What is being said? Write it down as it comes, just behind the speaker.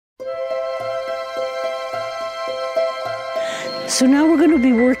So now we're going to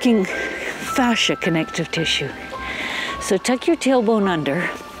be working fascia connective tissue. So tuck your tailbone under,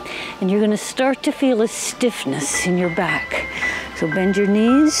 and you're going to start to feel a stiffness in your back. So bend your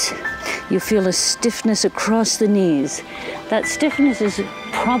knees. You feel a stiffness across the knees. That stiffness is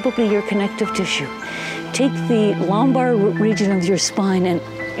probably your connective tissue. Take the lumbar region of your spine and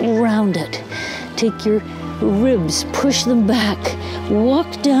round it. Take your ribs, push them back. Walk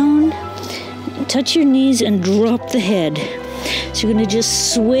down, touch your knees and drop the head. So you're going to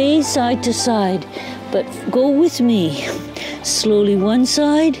just sway side to side, but go with me. Slowly one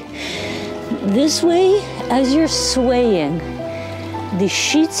side. This way, as you're swaying, the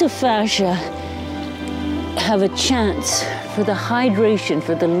sheets of fascia have a chance for the hydration,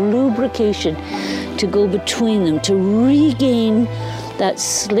 for the lubrication to go between them, to regain that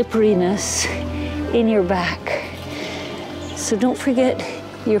slipperiness in your back. So don't forget,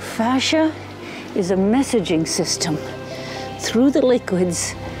 your fascia is a messaging system through the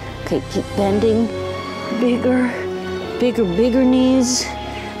liquids. Okay, keep bending, bigger, bigger, bigger knees,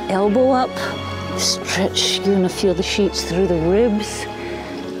 elbow up, stretch. You're gonna feel the sheets through the ribs,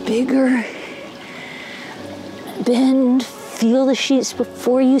 bigger, bend, feel the sheets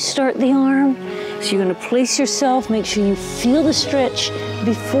before you start the arm. So you're gonna place yourself, make sure you feel the stretch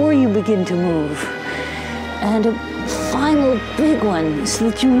before you begin to move. And a final big one, so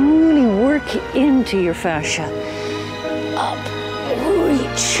that you really work into your fascia. Up,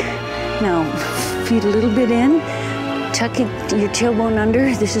 reach. Now, feet a little bit in, tuck your tailbone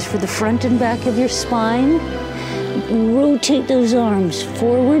under. This is for the front and back of your spine. Rotate those arms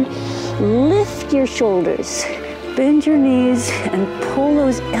forward, lift your shoulders. Bend your knees and pull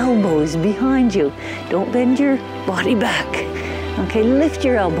those elbows behind you. Don't bend your body back. Okay, lift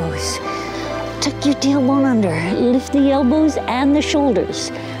your elbows. Tuck your tailbone under. Lift the elbows and the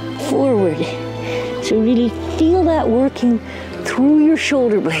shoulders forward. So really feel that working through your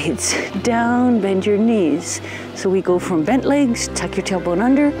shoulder blades. Down, bend your knees. So we go from bent legs, tuck your tailbone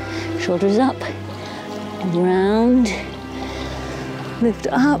under, shoulders up, round, lift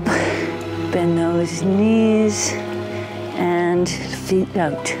up. Bend those knees and feet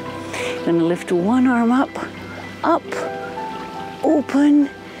out. Gonna lift one arm up, open,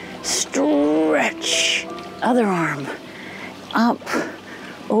 stretch. Other arm, up,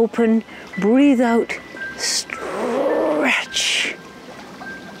 open, breathe out, stretch,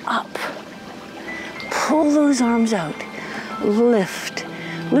 up. Pull those arms out, lift.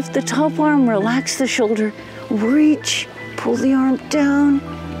 Lift the top arm, relax the shoulder, reach, pull the arm down,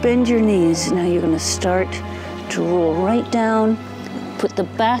 bend your knees. Now you're going to start to roll right down. Put the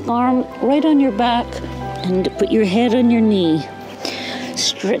back arm right on your back and put your head on your knee.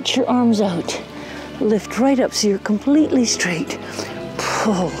 Stretch your arms out. Lift right up so you're completely straight.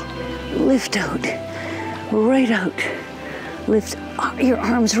 Pull, lift out, right out. Lift your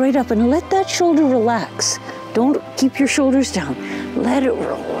arms right up and let that shoulder relax. Don't keep your shoulders down. Let it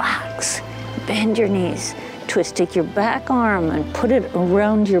relax. Bend your knees. Twist, take your back arm and put it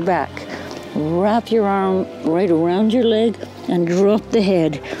around your back. Wrap your arm right around your leg and drop the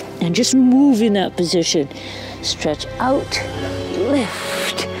head. And just move in that position. Stretch out,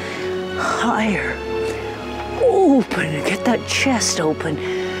 lift, higher, open, get that chest open,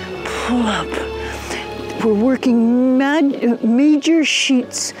 pull up. We're working major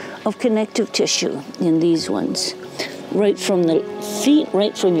sheets of connective tissue in these ones. Right from the feet,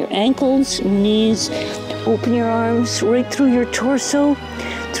 right from your ankles, knees. Open your arms right through your torso,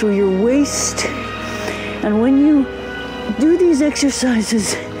 through your waist. And when you do these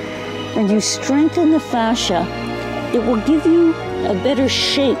exercises and you strengthen the fascia, it will give you a better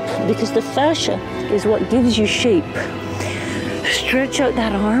shape because the fascia is what gives you shape. Stretch out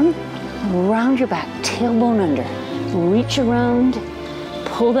that arm, round your back, tailbone under. Reach around,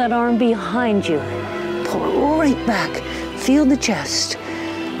 pull that arm behind you. Pull it right back, feel the chest,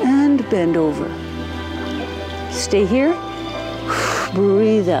 and bend over. Stay here,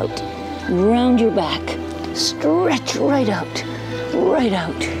 breathe out, round your back, stretch right out, right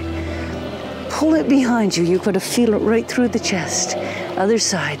out. Pull it behind you, you've got to feel it right through the chest. Other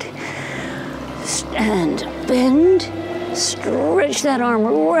side. And bend, stretch that arm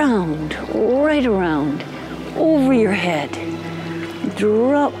around, right around, over your head.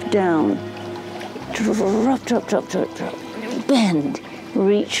 Drop down, drop, drop, drop, drop, drop. Bend,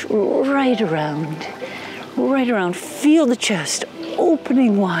 reach right around. Right around, feel the chest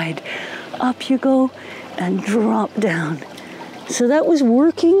opening wide. Up you go and drop down. So that was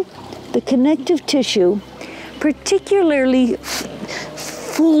working the connective tissue, particularly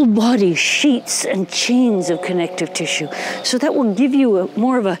full body sheets and chains of connective tissue. So that will give you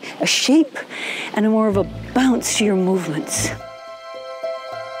more of a shape and more of a bounce to your movements.